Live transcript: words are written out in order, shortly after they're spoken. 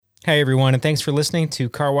Hey everyone, and thanks for listening to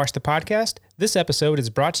Car Wash the Podcast. This episode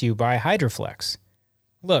is brought to you by Hydroflex.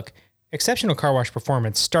 Look, exceptional car wash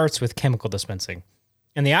performance starts with chemical dispensing,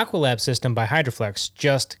 and the Aqualab system by Hydroflex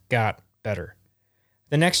just got better.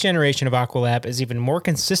 The next generation of Aqualab is even more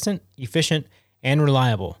consistent, efficient, and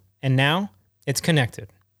reliable, and now it's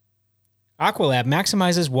connected. Aqualab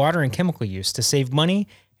maximizes water and chemical use to save money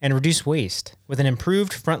and reduce waste with an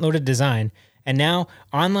improved front-loaded design and now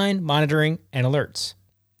online monitoring and alerts.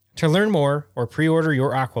 To learn more or pre-order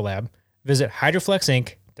your Aqualab, visit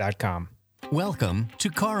hydroflexinc.com. Welcome to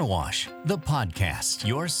Car Wash, the podcast,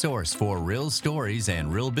 your source for real stories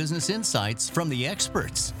and real business insights from the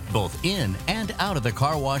experts, both in and out of the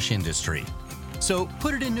car wash industry. So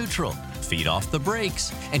put it in neutral, feet off the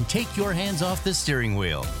brakes, and take your hands off the steering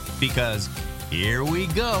wheel, because here we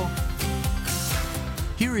go.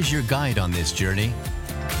 Here is your guide on this journey.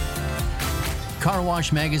 Car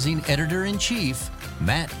Wash Magazine Editor-in-Chief,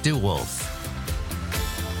 Matt DeWolf.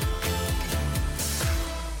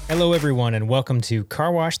 Hello, everyone, and welcome to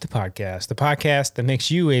Car Wash the Podcast, the podcast that makes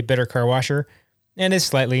you a better car washer and a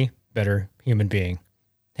slightly better human being.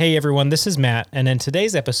 Hey, everyone, this is Matt, and in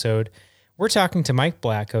today's episode, we're talking to Mike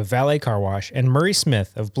Black of Valet Car Wash and Murray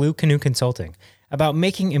Smith of Blue Canoe Consulting about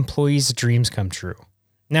making employees' dreams come true.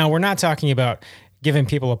 Now, we're not talking about giving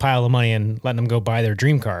people a pile of money and letting them go buy their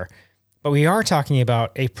dream car, but we are talking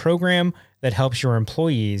about a program that helps your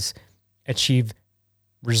employees achieve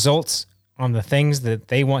results on the things that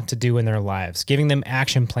they want to do in their lives, giving them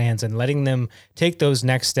action plans and letting them take those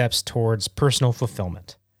next steps towards personal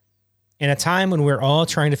fulfillment. In a time when we're all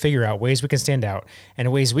trying to figure out ways we can stand out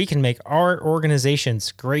and ways we can make our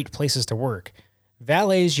organizations great places to work,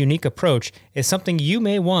 Valet's unique approach is something you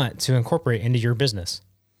may want to incorporate into your business.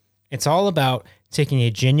 It's all about taking a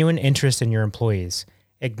genuine interest in your employees,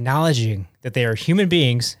 acknowledging that they are human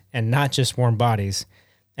beings and not just warm bodies,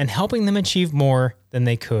 and helping them achieve more than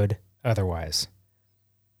they could otherwise.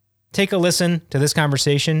 Take a listen to this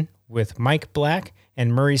conversation with Mike Black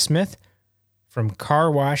and Murray Smith from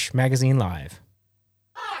Car Wash Magazine Live.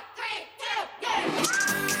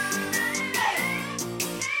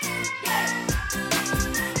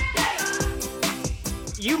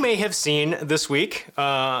 You may have seen this week,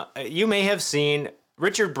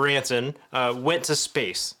 Richard Branson went to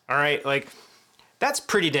space. All right, like that's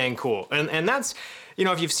pretty dang cool. And that's, you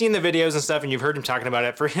know, if you've seen the videos and stuff and you've heard him talking about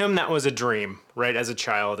it, for him that was a dream, right, as a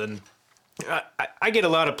child. And I get a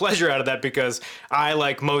lot of pleasure out of that because I,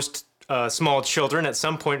 like most small children at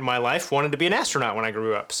some point in my life, wanted to be an astronaut when I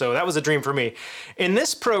grew up. So that was a dream for me. In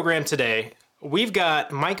this program today, we've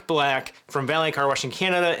got Mike Black from Valet Car Wash in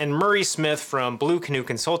Canada and Murray Smith from Blue Canoe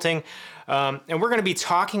Consulting. And we're going to be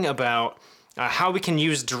talking about how we can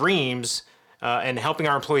use dreams and helping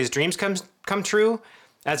our employees' dreams come true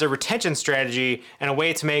as a retention strategy and a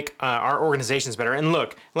way to make our organizations better. And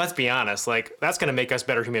look, let's be honest, like that's going to make us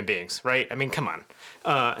better human beings, right? I mean, come on.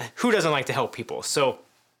 Who doesn't like to help people? So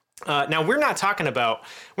now we're not talking about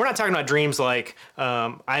dreams like,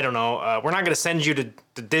 I don't know, we're not going to send you to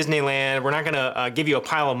Disneyland. We're not going to give you a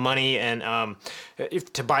pile of money and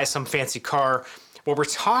to buy some fancy car. What we're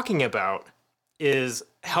talking about is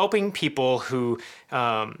helping people who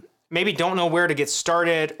maybe don't know where to get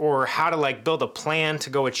started or how to like build a plan to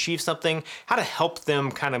go achieve something, how to help them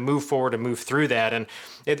kind of move forward and move through that. And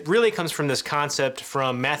it really comes from this concept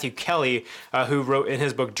from Matthew Kelly, who wrote in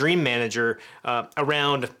his book Dream Manager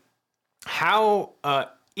around how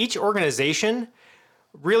each organization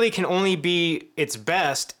really can only be its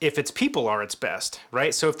best if its people are its best,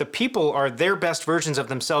 right? So if the people are their best versions of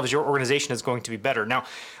themselves, your organization is going to be better. Now,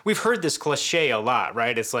 we've heard this cliche a lot,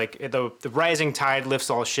 right? It's like the rising tide lifts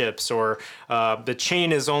all ships, or the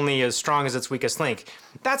chain is only as strong as its weakest link.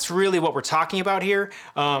 That's really what we're talking about here.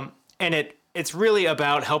 And it's really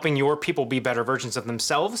about helping your people be better versions of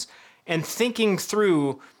themselves and thinking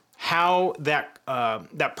through how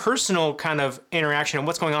that personal kind of interaction and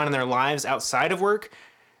what's going on in their lives outside of work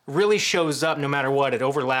really shows up no matter what. It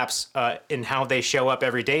overlaps in how they show up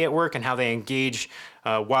every day at work and how they engage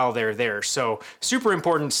while they're there. So super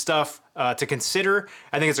important stuff to consider.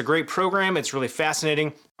 I think it's a great program. It's really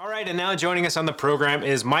fascinating. All right, and now joining us on the program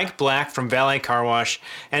is Mike Black from Valet Car Wash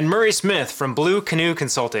and Murray Smith from Blue Canoe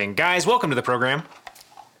Consulting. Guys, welcome to the program.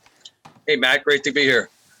 Hey, Matt. Great to be here.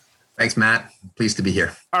 Thanks, Matt. Pleased to be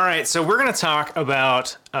here. All right, so we're going to talk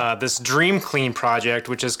about this Dream Clean project,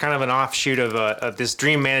 which is kind of an offshoot of this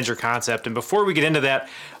Dream Manager concept. And before we get into that,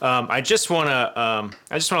 I just want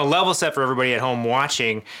to level set for everybody at home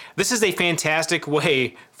watching. This is a fantastic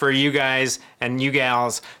way for you guys and you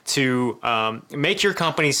gals to make your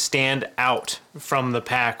company stand out from the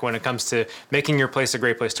pack when it comes to making your place a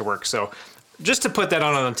great place to work. So just to put that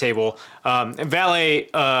on the table, Valet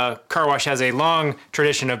Car Wash has a long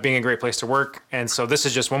tradition of being a great place to work, and so this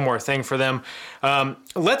is just one more thing for them.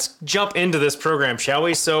 Let's jump into this program, shall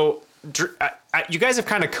we? So you guys have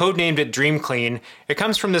kind of codenamed it Dream Clean. It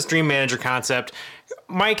comes from this Dream Manager concept.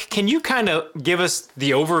 Mike, can you kind of give us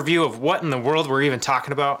the overview of what in the world we're even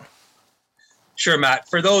talking about? Sure, Matt.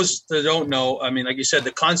 For those that don't know, I mean, like you said,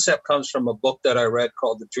 the concept comes from a book that I read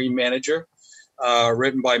called The Dream Manager,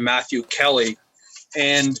 written by Matthew Kelly.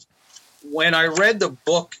 And when I read the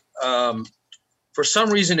book, for some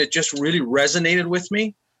reason, it just really resonated with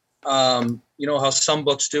me. You know how some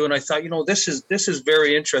books do. And I thought, this is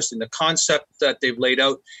very interesting, the concept that they've laid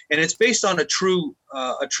out. And it's based on a true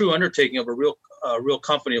undertaking of a real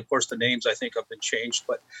company. Of course, the names I think have been changed,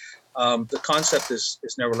 but the concept is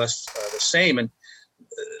nevertheless the same. And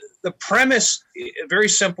the premise, very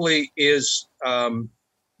simply, is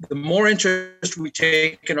the more interest we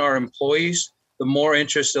take in our employees, the more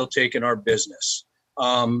interest they'll take in our business.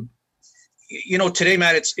 Today,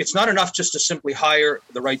 Matt, it's not enough just to simply hire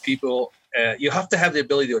the right people. You have to have the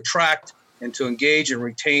ability to attract and to engage and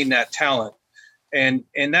retain that talent. And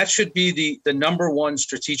that should be the number one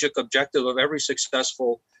strategic objective of every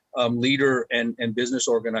successful leader and business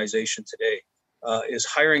organization today. Is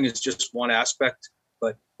hiring is just one aspect,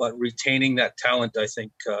 but retaining that talent, I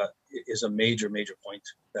think, is a major point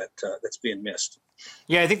that's being missed.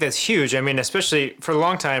 Yeah, I think that's huge. I mean, especially for a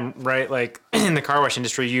long time, right? Like in the car wash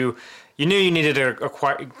industry, you knew you needed to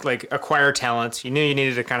acquire talent. You knew you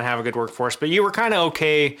needed to kind of have a good workforce, but you were kind of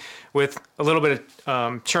okay with a little bit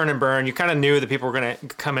of churn and burn. You kind of knew that people were going to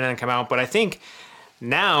come in and come out. But I think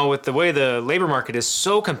now, with the way the labor market is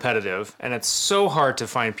so competitive and it's so hard to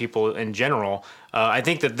find people in general, I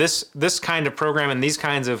think that this kind of program and these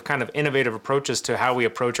kinds of kind of innovative approaches to how we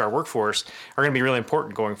approach our workforce are going to be really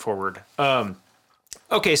important going forward.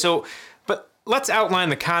 Okay, so but let's outline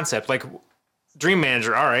the concept. Like Dream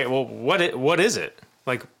Manager. All right. Well, what is it?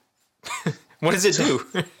 Like, what does it do?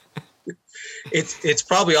 It's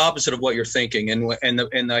probably opposite of what you're thinking,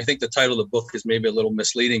 and I think the title of the book is maybe a little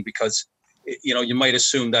misleading because you might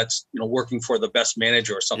assume that's working for the best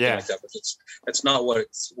manager or something like that, but that's not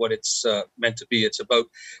what it's meant to be. It's about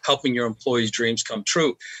helping your employees' dreams come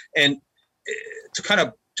true. And to kind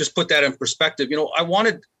of just put that in perspective, I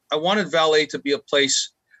wanted Valet to be a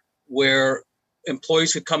place where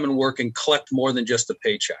employees could come and work and collect more than just a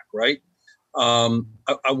paycheck, right?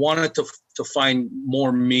 I wanted to find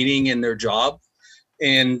more meaning in their job.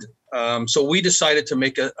 And so we decided to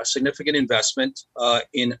make a significant investment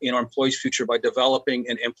in our employees' future by developing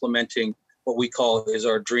and implementing what we call is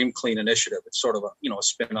our Dream Clean initiative. It's sort of a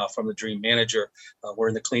spin-off from the Dream Manager. We're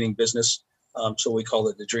in the cleaning business, so we call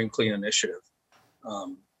it the Dream Clean initiative.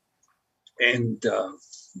 And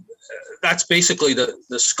that's basically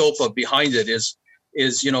the scope of behind it is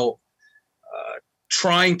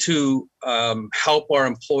trying to help our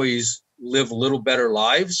employees live a little better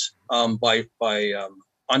lives by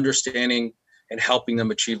understanding and helping them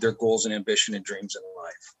achieve their goals and ambition and dreams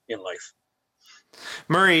in life.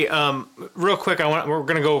 Murray, real quick, we're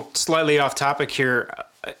going to go slightly off topic here.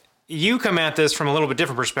 You come at this from a little bit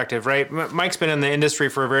different perspective, right? Mike's been in the industry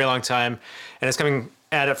for a very long time and is coming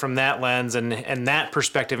at it from that lens and that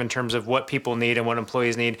perspective in terms of what people need and what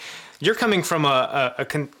employees need. You're coming from a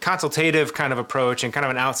consultative kind of approach and kind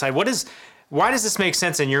of an outside. Why does this make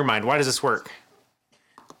sense in your mind? Why does this work?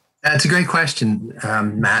 That's a great question,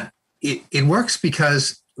 Matt. It works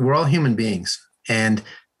because we're all human beings. And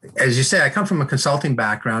as you say, I come from a consulting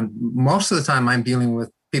background. Most of the time I'm dealing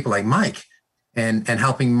with people like Mike and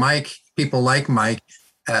helping people like Mike,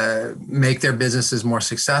 make their businesses more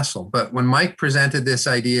successful. But when Mike presented this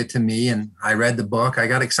idea to me and I read the book, I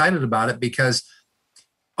got excited about it because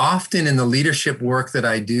often in the leadership work that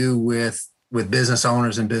I do with business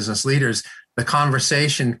owners and business leaders, the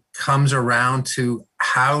conversation comes around to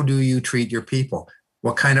how do you treat your people?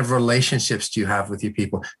 What kind of relationships do you have with your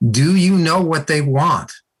people? Do you know what they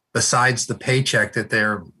want besides the paycheck that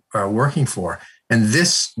they're working for? And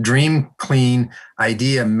this Dream Clean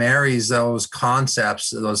idea marries those concepts,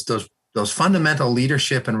 those fundamental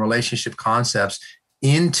leadership and relationship concepts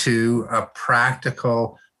into a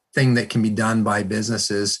practical thing that can be done by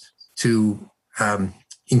businesses to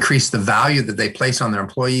increase the value that they place on their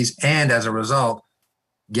employees and as a result,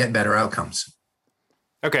 get better outcomes.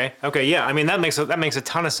 Okay. Yeah. I mean, that makes a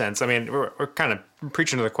ton of sense. I mean, we're kind of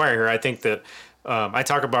preaching to the choir here. I think that I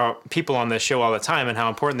talk about people on this show all the time and how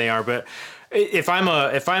important they are. But if I'm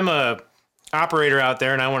a operator out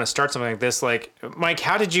there and I want to start something like this, like Mike,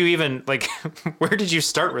 how did you even where did you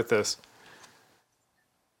start with this?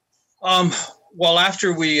 Well,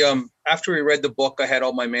 after we after we read the book, I had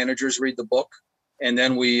all my managers read the book, and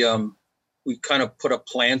then we kind of put a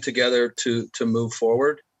plan together to move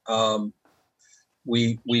forward.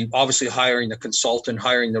 We obviously hiring the consultant,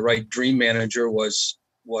 hiring the right dream manager was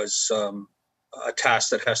a task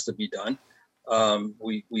that has to be done.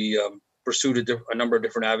 We pursued a number of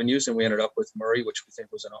different avenues, and we ended up with Murray, which we think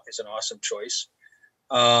is an awesome choice.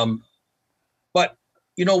 But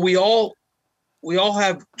we all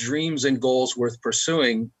have dreams and goals worth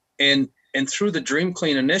pursuing, and through the Dream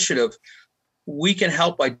Clean initiative, we can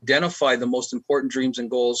help identify the most important dreams and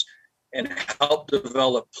goals and help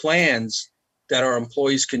develop plans that our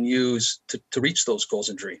employees can use to reach those goals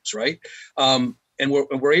and dreams, right? And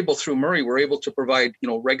we're able, through Murray, we're able to provide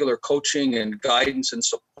regular coaching and guidance and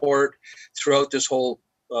support throughout this whole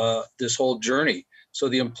journey. So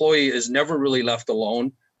the employee is never really left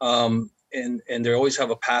alone, and they always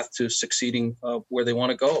have a path to succeeding where they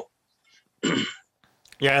want to go.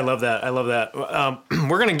 Yeah, I love that.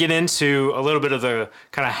 We're going to get into a little bit of the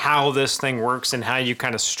kind of how this thing works and how you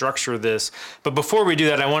kind of structure this. But before we do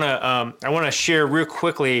that, I want to share real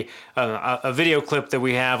quickly a video clip that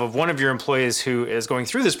we have of one of your employees who is going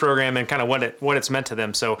through this program and kind of what it's meant to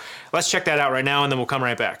them. So let's check that out right now, and then we'll come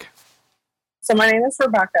right back. So my name is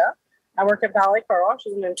Rebecca. I work at Valley Car Wash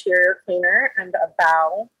as an interior cleaner and a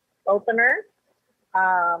bow opener.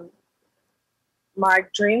 My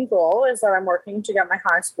dream goal is that I'm working to get my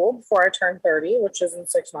high school before I turn 30, which is in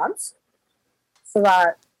 6 months, so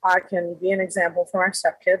that I can be an example for my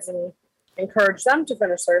stepkids and encourage them to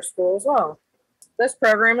finish their school as well. This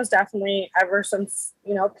program is definitely, ever since,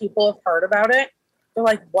 people have heard about it, they're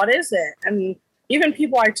like, what is it? And even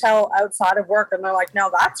people I tell outside of work, and they're like,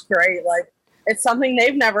 no, that's great. Like, it's something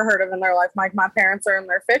they've never heard of in their life. Like, my parents are in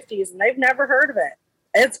their 50s and they've never heard of it.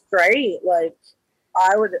 It's great. Like,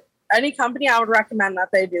 any company, I would recommend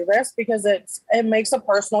that they do this, because it makes a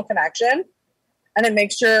personal connection, and it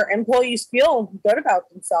makes your employees feel good about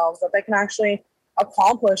themselves, that they can actually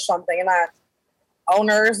accomplish something, and that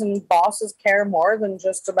owners and bosses care more than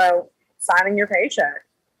just about signing your paycheck.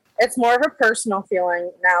 It's more of a personal feeling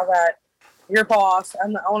now that your boss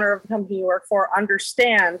and the owner of the company you work for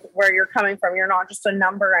understand where you're coming from. You're not just a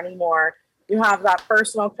number anymore. You have that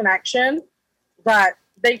personal connection that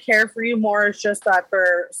they care for you more as just that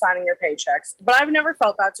they're signing your paychecks. But I've never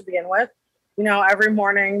felt that to begin with. Every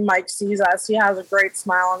morning Mike sees us, he has a great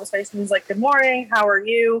smile on his face, and he's like, good morning, how are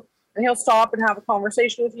you? And he'll stop and have a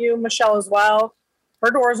conversation with you. Michelle as well.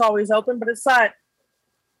 Her door is always open, but it's that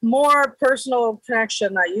more personal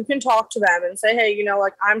connection that you can talk to them and say, hey,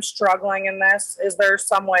 I'm struggling in this. Is there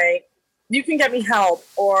some way you can get me help?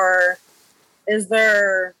 Or is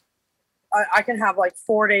there... I can have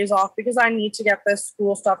 4 days off because I need to get this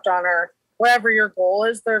school stuff done, or whatever your goal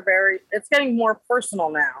is. It's getting more personal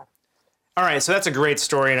now. All right. So that's a great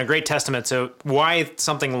story and a great testament to why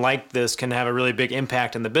something like this can have a really big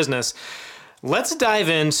impact in the business. Let's dive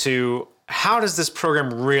into, how does this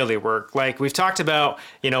program really work? Like we've talked about,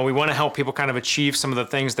 we want to help people kind of achieve some of the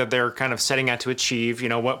things that they're kind of setting out to achieve,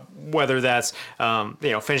 whether that's,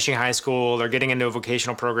 finishing high school or getting into a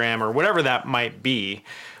vocational program or whatever that might be.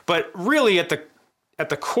 But really at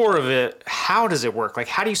the core of it, how does it work? Like,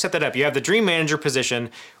 how do you set that up? You have the dream manager position.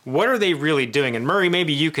 What are they really doing? And Murray,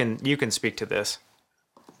 maybe you can speak to this.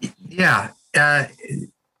 Yeah.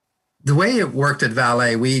 The way it worked at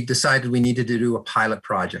Valet, we decided we needed to do a pilot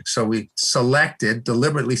project. So we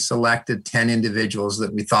deliberately selected 10 individuals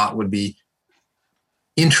that we thought would be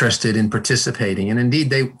interested in participating. And indeed,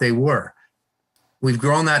 they were. We've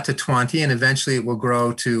grown that to 20, and eventually it will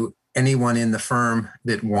grow to anyone in the firm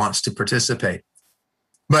that wants to participate.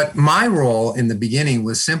 But my role in the beginning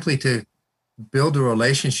was simply to build a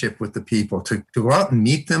relationship with the people, to go out and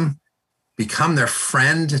meet them, become their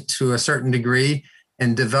friend to a certain degree,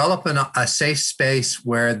 and develop a safe space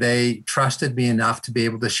where they trusted me enough to be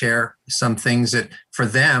able to share some things that for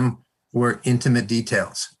them were intimate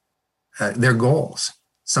details, their goals,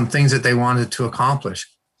 some things that they wanted to accomplish.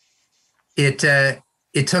 It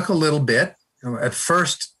took a little bit. At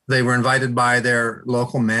first, they were invited by their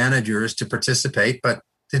local managers to participate, but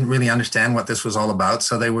didn't really understand what this was all about.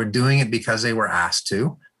 So they were doing it because they were asked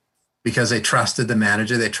to, because they trusted the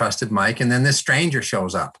manager, they trusted Mike. And then this stranger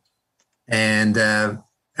shows up. And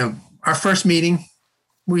our first meeting,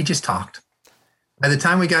 we just talked. By the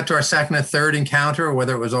time we got to our second and third encounter,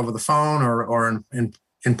 whether it was over the phone or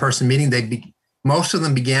in-person meeting, most of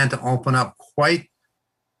them began to open up quite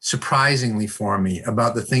surprisingly for me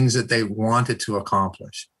about the things that they wanted to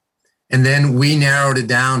accomplish. And then we narrowed it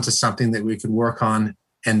down to something that we could work on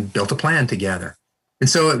and built a plan together. And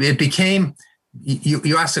so it became,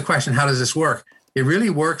 you asked the question, how does this work? It really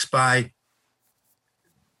works by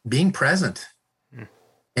being present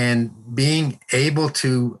and being able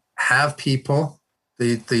to have people,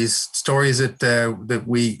 these stories that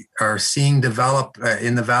we are seeing develop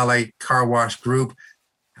in the Valet Car Wash group,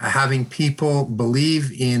 having people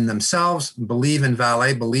believe in themselves, believe in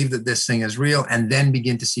Valet, believe that this thing is real, and then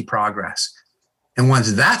begin to see progress. And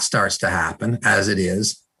once that starts to happen, as it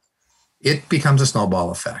is, it becomes a snowball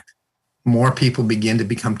effect. More people begin to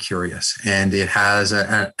become curious, and it has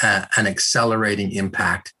an accelerating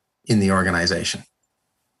impact in the organization.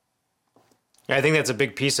 Yeah, I think that's a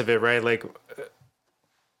big piece of it, right? Like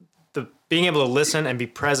the being able to listen and be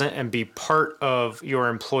present and be part of your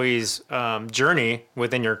employees' journey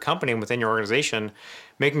within your company and within your organization,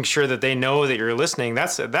 making sure that they know that you're listening.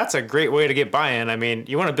 That's a great way to get buy-in. I mean,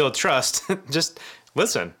 you want to build trust, just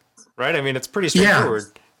listen, right? I mean, it's pretty straightforward.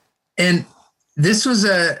 Yeah. And this is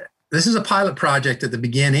a pilot project at the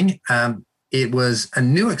beginning. It was a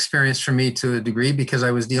new experience for me to a degree because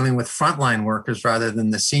I was dealing with frontline workers rather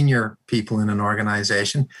than the senior people in an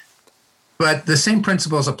organization. But the same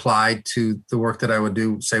principles applied to the work that I would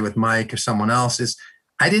do, say with Mike or someone else. Is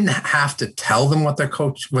I didn't have to tell them what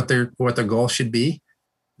their goal should be.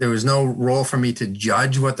 There was no role for me to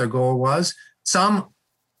judge what their goal was. Some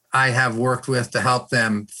I have worked with to help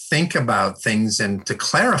them think about things and to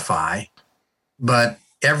clarify, but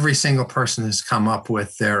every single person has come up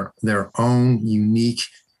with their own unique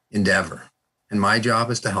endeavor. And my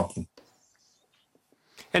job is to help them.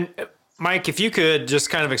 And Mike, if you could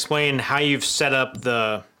just kind of explain how you've set up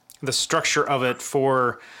the structure of it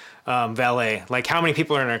for Valet, like how many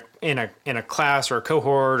people are in a class or a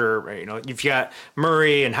cohort, or you've got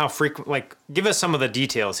Murray, and how frequent. Like, give us some of the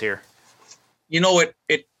details here.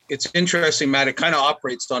 It's interesting, Matt. It kind of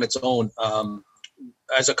operates on its own.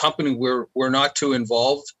 As a company, we're not too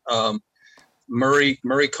involved. Murray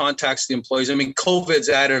contacts the employees. I mean, COVID's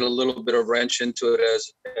added a little bit of wrench into it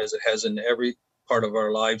as it has in every part of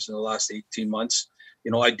our lives in the last 18 months.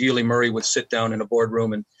 Ideally, Murray would sit down in a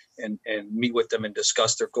boardroom and meet with them and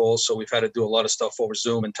discuss their goals. So we've had to do a lot of stuff over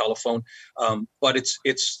Zoom and telephone. But it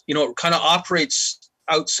kind of operates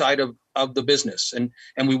outside of the business. And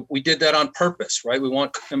we did that on purpose, right? We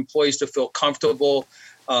want employees to feel comfortable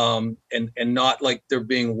and not like they're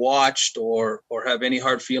being watched or have any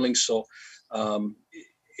hard feelings. So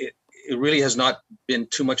it really has not been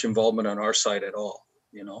too much involvement on our side at all,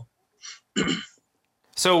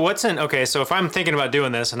 So so if I'm thinking about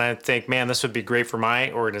doing this and I think, man, this would be great for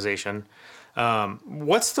my organization,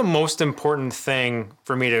 what's the most important thing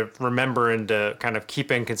for me to remember and to kind of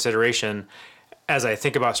keep in consideration as I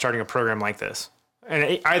think about starting a program like this?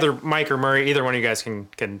 And either Mike or Murray, either one of you guys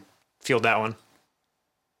can field that one.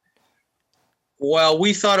 Well,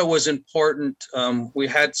 we thought it was important. We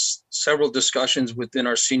had several discussions within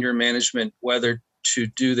our senior management whether to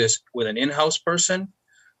do this with an in-house person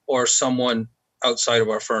or someone outside of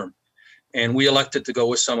our firm. And we elected to go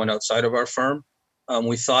with someone outside of our firm.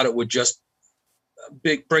 We thought it would just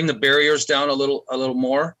bring the barriers down a little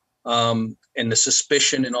more, and the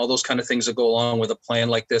suspicion and all those kind of things that go along with a plan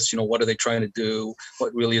like this. What are they trying to do?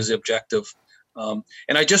 What really is the objective?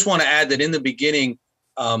 And I just want to add that in the beginning,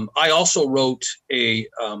 I also wrote a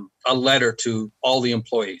letter to all the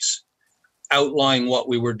employees outlining what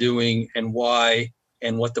we were doing and why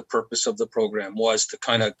and what the purpose of the program was, to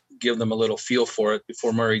kind of give them a little feel for it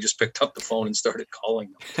before Murray just picked up the phone and started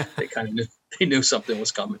calling them. They kind of knew something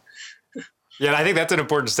was coming. Yeah, I think that's an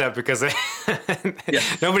important step because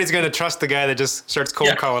nobody's going to trust the guy that just starts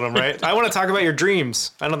cold calling them, right? I want to talk about your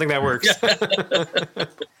dreams. I don't think that works.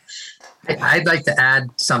 I'd like to add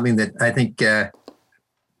something that I think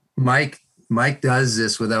Mike does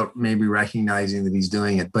this without maybe recognizing that he's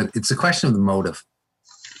doing it, but it's a question of the motive.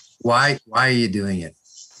 Why are you doing it?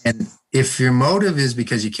 And if your motive is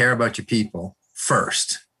because you care about your people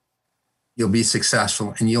first, you'll be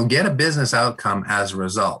successful and you'll get a business outcome as a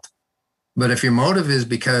result. But if your motive is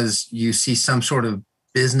because you see some sort of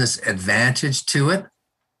business advantage to it,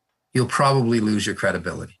 you'll probably lose your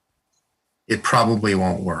credibility. It probably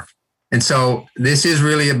won't work. And so this is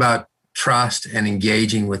really about trust and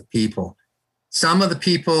engaging with people. Some of the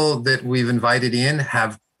people that we've invited in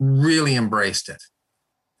have really embraced it.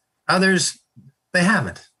 Others, they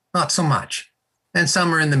haven't, not so much. And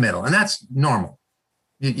some are in the middle, and that's normal.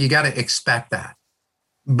 You got to expect that.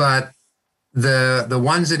 But the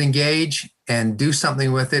ones that engage and do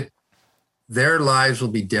something with it, their lives will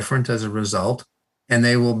be different as a result, and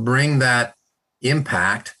they will bring that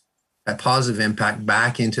impact, that positive impact,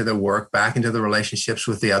 back into the work, back into the relationships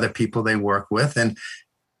with the other people they work with. And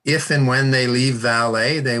if and when they leave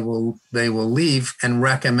Valet, they will leave and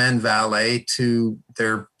recommend Valet to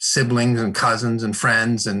their siblings and cousins and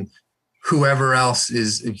friends and whoever else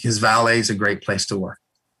is, his valet is a great place to work.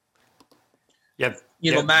 Yep.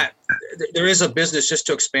 You know, Matt, there is a business, just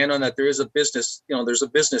to expand on that, there is a business, there's a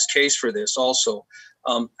business case for this also.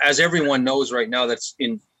 As everyone knows right now, that's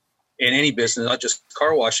in any business, not just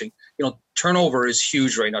car washing, turnover is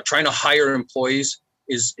huge right now. Trying to hire employees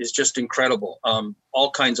is just incredible. All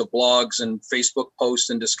kinds of blogs and Facebook posts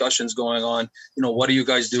and discussions going on. What are you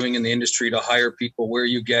guys doing in the industry to hire people? Where are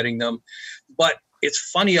you getting them? But it's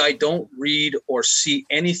funny, I don't read or see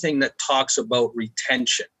anything that talks about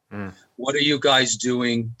retention. What are you guys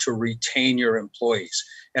doing to retain your employees?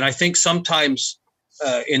 And I think sometimes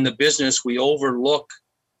in the business, we overlook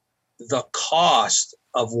the cost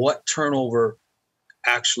of what turnover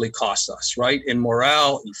actually costs us, right? In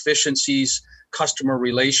morale, efficiencies, customer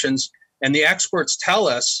relations. And the experts tell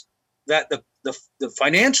us that the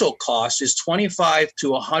financial cost is 25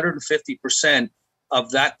 to 150%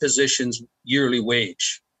 of that position's yearly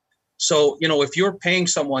wage. So, if you're paying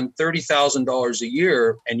someone $30,000 a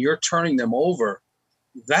year and you're turning them over,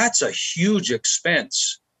 that's a huge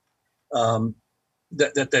expense that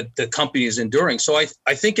the company is enduring. So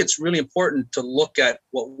I think it's really important to look at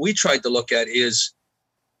what we tried to look at is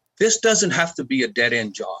this doesn't have to be a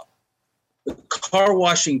dead-end job. The car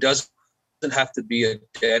washing doesn't have to be a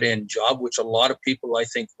dead-end job, which a lot of people, I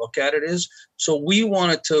think, look at it as. So we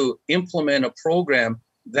wanted to implement a program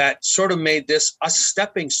that sort of made this a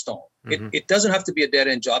stepping stone. It doesn't have to be a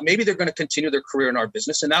dead-end job. Maybe they're going to continue their career in our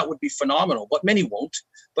business, and that would be phenomenal, but many won't.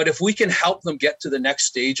 But if we can help them get to the next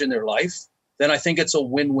stage in their life, then I think it's a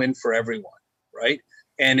win-win for everyone, right?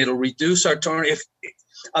 And it'll reduce our turnover.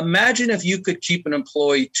 Imagine if you could keep an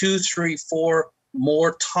employee 2, 3, 4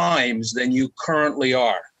 more times than you currently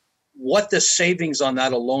are. What the savings on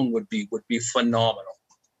that alone would be phenomenal,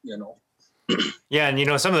 Yeah,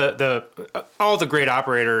 and some of all the great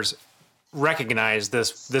operators recognize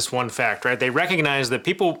this one fact, right? They recognize that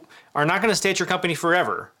people are not going to stay at your company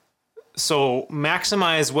forever. So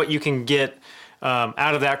maximize what you can get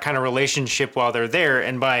out of that kind of relationship while they're there.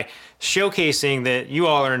 And by showcasing that you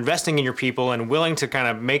all are investing in your people and willing to kind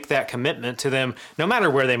of make that commitment to them, no matter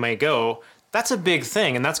where they might go, that's a big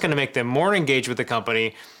thing. And that's going to make them more engaged with the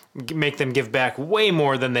company, make them give back way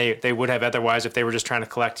more than they would have otherwise if they were just trying to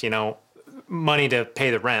collect, money to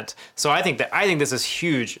pay the rent. So I think this is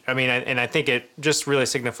huge. I mean, and I think it just really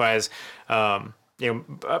signifies,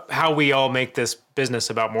 how we all make this business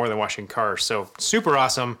about more than washing cars. So super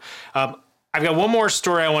awesome. I've got one more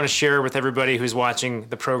story I want to share with everybody who's watching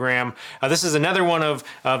the program. This is another one of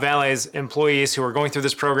Valet's employees who are going through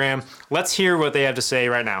this program. Let's hear what they have to say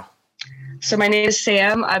right now. So my name is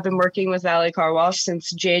Sam. I've been working with Valet Car Wash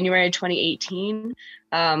since January 2018.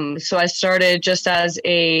 So I started just as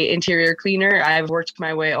a interior cleaner. I've worked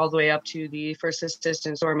my way all the way up to the first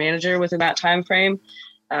assistant store manager within that time frame.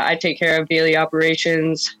 I take care of daily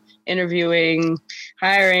operations, interviewing,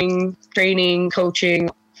 hiring, training, coaching,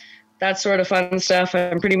 that sort of fun stuff.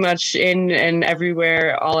 I'm pretty much in and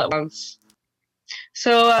everywhere all at once.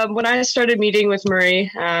 So when I started meeting with Murray,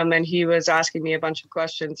 and he was asking me a bunch of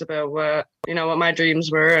questions about what my dreams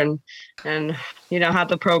were and how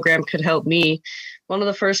the program could help me, one of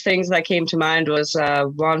the first things that came to mind was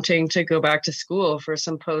wanting to go back to school for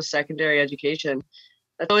some post-secondary education.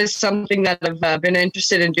 That's always something that I've been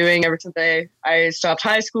interested in doing ever since I stopped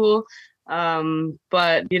high school.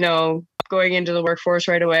 But going into the workforce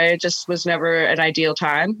right away just was never an ideal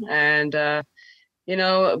time. And,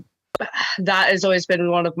 that has always been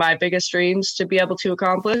one of my biggest dreams to be able to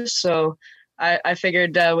accomplish. So I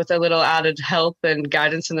figured with a little added help and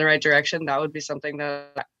guidance in the right direction, that would be something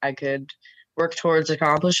that I could work towards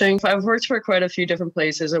accomplishing. I've worked for quite a few different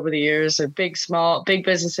places over the years, big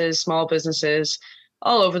businesses, small businesses,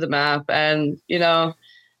 all over the map. And,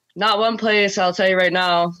 not one place, I'll tell you right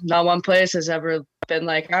now, not one place has ever been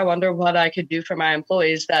like, I wonder what I could do for my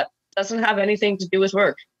employees that doesn't have anything to do with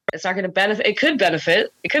work. It's not going to benefit. It could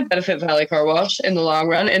benefit Valet Car Wash in the long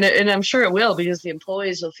run. And I'm sure it will, because the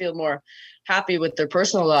employees will feel more happy with their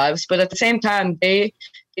personal lives. But at the same time, they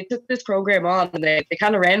took this program on and they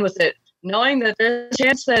kind of ran with it, knowing that there's a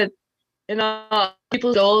chance that,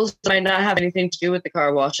 people's goals might not have anything to do with the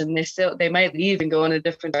car wash, and they might leave and go in a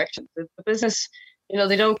different direction. The business,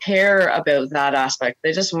 they don't care about that aspect.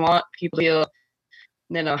 They just want people to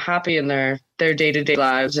feel, happy in their day-to-day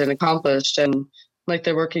lives and accomplished and like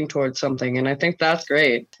they're working towards something. And I think that's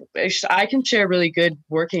great. I can share really good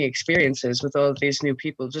working experiences with all of these new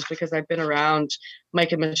people just because I've been around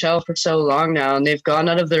Mike and Michelle for so long now, and they've gone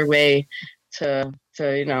out of their way to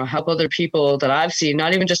help other people that I've seen,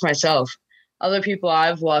 not even just myself, other people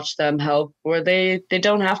I've watched them help where they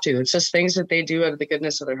don't have to. It's just things that they do out of the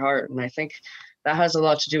goodness of their heart. And I think that has a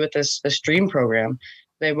lot to do with this dream program.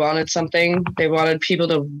 They wanted something. They wanted people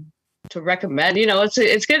to recommend.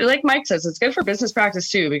 It's good. Like Mike says, it's good for business practice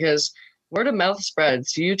too, because word of mouth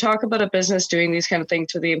spreads. You talk about a business doing these kind of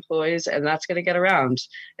things to the employees, and that's going to get around.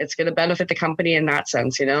 It's going to benefit the company in that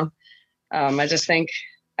sense. I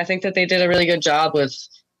think that they did a really good job with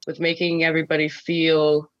making everybody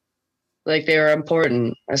feel like they were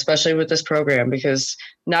important, especially with this program, because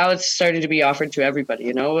now it's starting to be offered to everybody.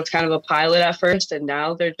 It's kind of a pilot at first, and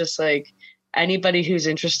now they're just like, anybody who's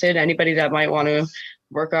interested, anybody that might want to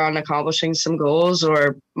work on accomplishing some goals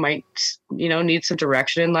or might, need some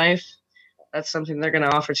direction in life, that's something they're going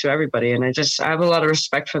to offer to everybody. And I have a lot of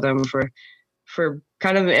respect for them for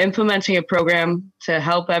kind of implementing a program to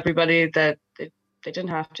help everybody that they didn't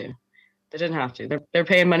have to. They didn't have to. They're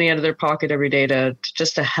paying money out of their pocket every day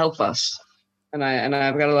just to help us. And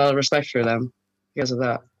I've got a lot of respect for them because of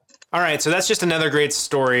that. All right, so that's just another great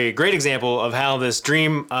story, great example of how this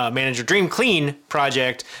Dream Manager, Dream Clean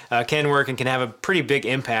project can work and can have a pretty big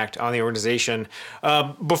impact on the organization.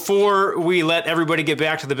 Before we let everybody get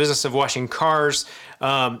back to the business of washing cars,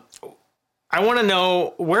 I want to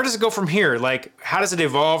know, where does it go from here? Like, how does it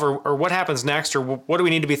evolve, or what happens next, or what do we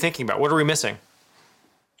need to be thinking about? What are we missing?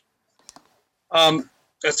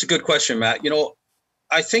 That's a good question, Matt.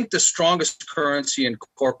 I think the strongest currency in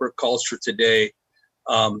corporate culture today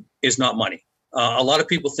is not money. A lot of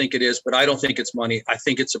people think it is, but I don't think it's money. I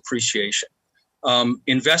think it's appreciation.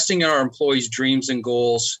 Investing in our employees' dreams and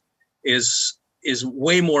goals is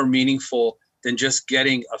way more meaningful than just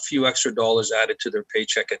getting a few extra dollars added to their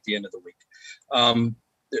paycheck at the end of the week.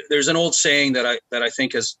 There's an old saying that I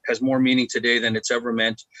think has more meaning today than it's ever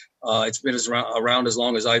meant. It's been around as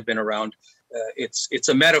long as I've been around. It's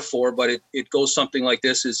a metaphor, but it goes something like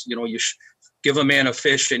this: you give a man a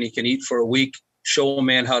fish and he can eat for a week. Show a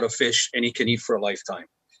man how to fish and he can eat for a lifetime.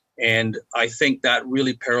 And I think that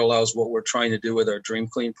really parallels what we're trying to do with our Dream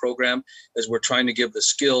Clean program, is we're trying to give the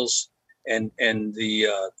skills and the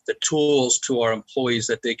tools to our employees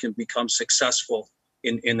that they can become successful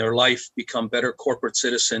in their life, become better corporate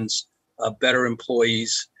citizens, better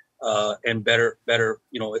employees, and better,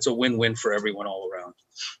 it's a win-win for everyone all around.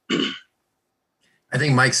 I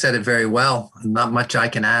think Mike said it very well. Not much I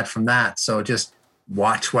can add from that. So just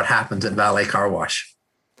watch what happens at Valet Car Wash.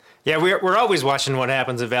 Yeah, we're always watching what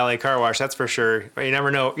happens at Valet Car Wash. That's for sure. You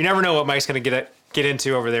never know what Mike's going to get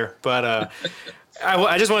into over there. But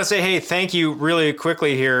I just want to say, hey, thank you really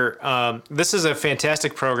quickly here. This is a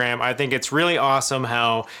fantastic program. I think it's really awesome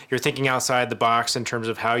how you're thinking outside the box in terms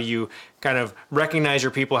of how you kind of recognize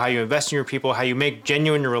your people, how you invest in your people, how you make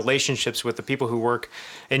genuine relationships with the people who work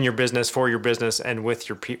in your business, for your business, and with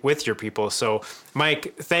your people. So,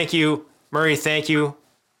 Mike, thank you. Murray, thank you.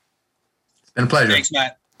 It's been a pleasure. Thanks,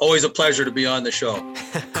 Matt. Always a pleasure to be on the show.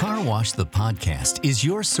 Car Wash, the podcast, is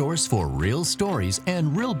your source for real stories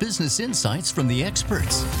and real business insights from the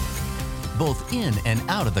experts, both in and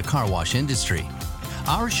out of the car wash industry.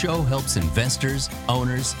 Our show helps investors,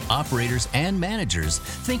 owners, operators, and managers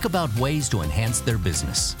think about ways to enhance their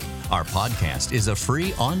business. Our podcast is a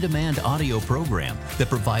free on-demand audio program that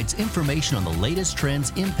provides information on the latest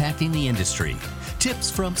trends impacting the industry, tips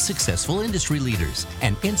from successful industry leaders,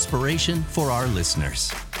 and inspiration for our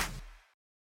listeners.